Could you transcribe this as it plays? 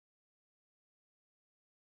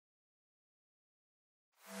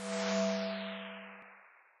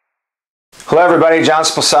Hello everybody, John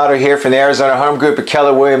Sposato here from the Arizona Home Group at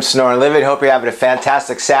Keller Williams Sonora Living. Hope you're having a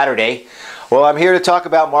fantastic Saturday. Well, I'm here to talk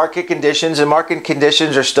about market conditions, and market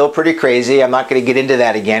conditions are still pretty crazy. I'm not going to get into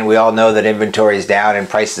that again. We all know that inventory is down and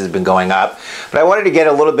prices have been going up. But I wanted to get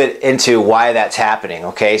a little bit into why that's happening,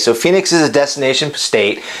 okay? So Phoenix is a destination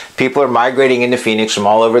state. People are migrating into Phoenix from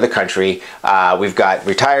all over the country. We've got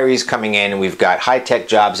retirees coming in, and we've got high-tech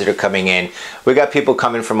jobs that are coming in. We've got people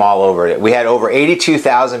coming from all over. We had over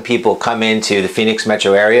 82,000 people come into the Phoenix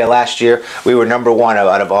metro area last year. We were #1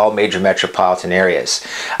 out of all major metropolitan areas.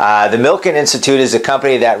 The Milken Institute is a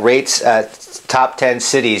company that rates top 10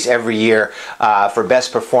 cities every year for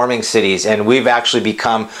best performing cities, and we've actually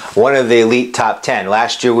become one of the elite top 10.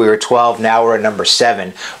 Last year we were 12, now we're at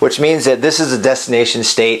 #7, which means that this is a destination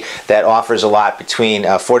state that offers a lot between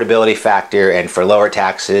affordability factor and for lower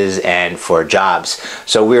taxes and for jobs.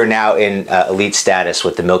 So we are now in elite status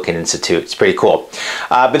with the Milken Institute. It's pretty cool.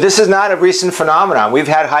 But this is not a recent phenomenon. We've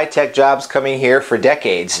had high-tech jobs coming here for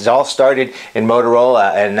decades. It all started in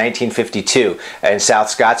Motorola in 1952 in South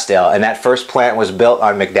Scottsdale, and that first plant was built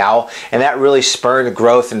on McDowell, and that really spurred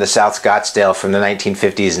growth into South Scottsdale from the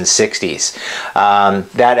 1950s and 60s.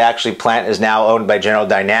 That actually plant is now owned by General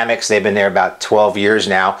Dynamics. They've been there about 12 years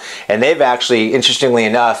now, and they've actually, interestingly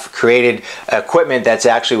enough, created equipment that's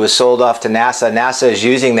actually was sold off to NASA. NASA is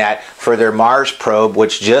using that for their Mars probe,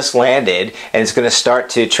 which just landed, and it's going to start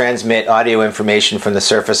to transmit audio information from the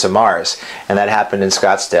surface of Mars, and that happened in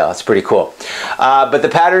Scottsdale. It's pretty cool. But the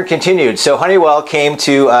pattern continued. So Honeywell came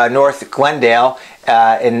to North Glendale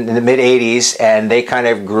in the mid-80s, and they kind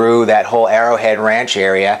of grew that whole Arrowhead Ranch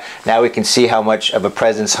area. Now we can see how much of a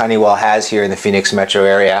presence Honeywell has here in the Phoenix metro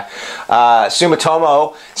area.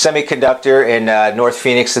 Sumitomo Semiconductor in North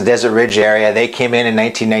Phoenix, the Desert Ridge area, they came in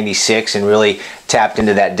 1996 and really tapped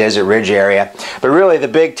into that Desert Ridge area. But really the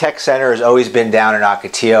big tech center has always been down in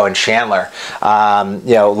Ocotillo and Chandler.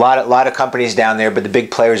 You know, a lot of companies down there, but the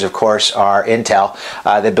big players of course are Intel.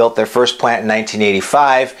 They built their first plant in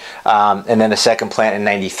 1985, and then a second plant in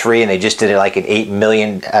 93, and they just did like an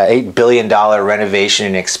 $8 billion renovation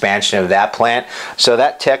and expansion of that plant. So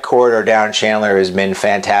that tech corridor down in Chandler has been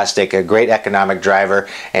fantastic, a great economic driver,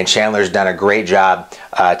 and Chandler's done a great job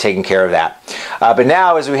taking care of that. But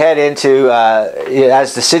now as we head into,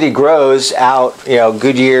 as the city grows out, you know,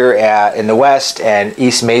 Goodyear in the west and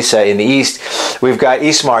East Mesa in the east, we've got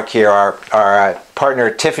Eastmark here, our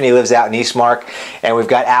partner Tiffany lives out in Eastmark, and we've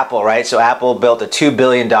got Apple, right? So Apple built a $2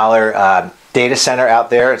 billion data center out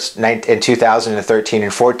there. It's in 2013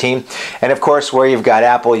 and 14, and of course where you've got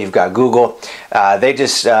Apple, you've got Google. They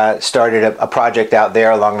just started a project out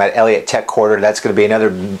there along that Elliott Tech Corridor. That's going to be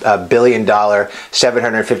another $1 billion,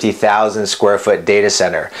 750,000 square foot data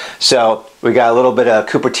center. So we got a little bit of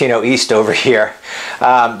Cupertino East over here.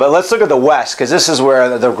 But let's look at the west, because this is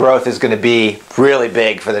where the growth is going to be really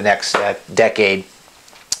big for the next decade.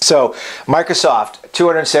 So Microsoft,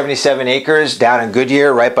 277 acres down in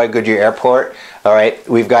Goodyear, right by Goodyear Airport. All right,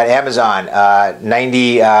 we've got Amazon,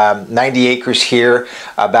 90 acres here.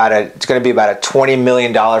 It's going to be about a $20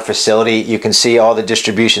 million facility. You can see all the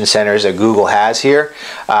distribution centers that Google has here.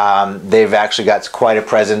 They've actually got quite a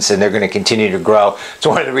presence, and they're going to continue to grow. It's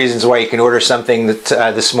one of the reasons why you can order something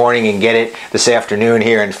this morning and get it this afternoon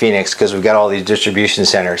here in Phoenix, because we've got all these distribution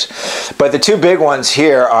centers. But the two big ones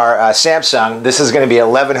here are Samsung. This is going to be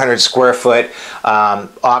 1,100 square foot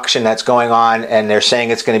auction that's going on, and they're saying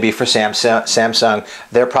it's going to be for Samsung.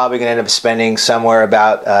 They're probably going to end up spending somewhere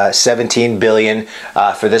about $17 billion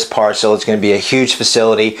for this parcel. It's going to be a huge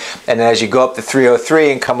facility. And then as you go up the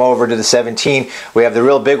 303 and come over to the 17, we have the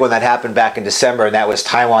real big one that happened back in December, and that was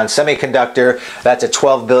Taiwan Semiconductor. That's a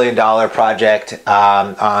 $12 billion project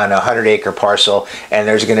on a 100-acre parcel, and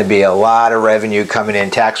there's going to be a lot of revenue coming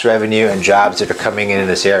in, tax revenue and jobs that are coming in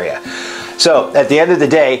this area. So at the end of the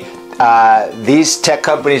day, these tech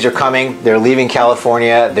companies are coming. They're leaving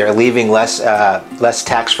California. They're leaving less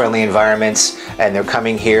tax-friendly environments, and they're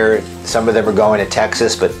coming here. Some of them are going to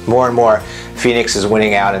Texas, but more and more, Phoenix is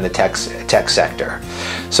winning out in the tech sector.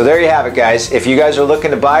 So there you have it, guys. If you guys are looking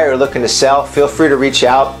to buy or looking to sell, feel free to reach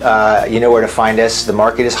out. You know where to find us. The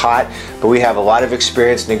market is hot, but we have a lot of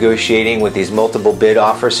experience negotiating with these multiple bid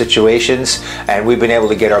offer situations, and we've been able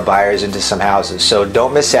to get our buyers into some houses. So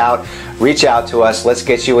don't miss out. Reach out to us. Let's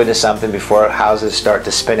get you into something before houses start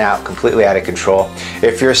to spin out completely out of control.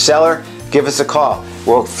 If you're a seller, give us a call.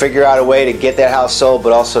 We'll figure out a way to get that house sold,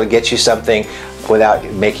 but also to get you something without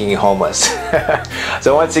making you homeless.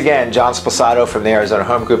 So once again, John Sposato from the Arizona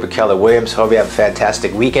Home Group at Keller Williams. Hope you have a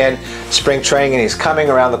fantastic weekend. Spring training is coming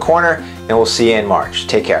around the corner, and we'll see you in March.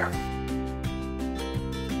 Take care.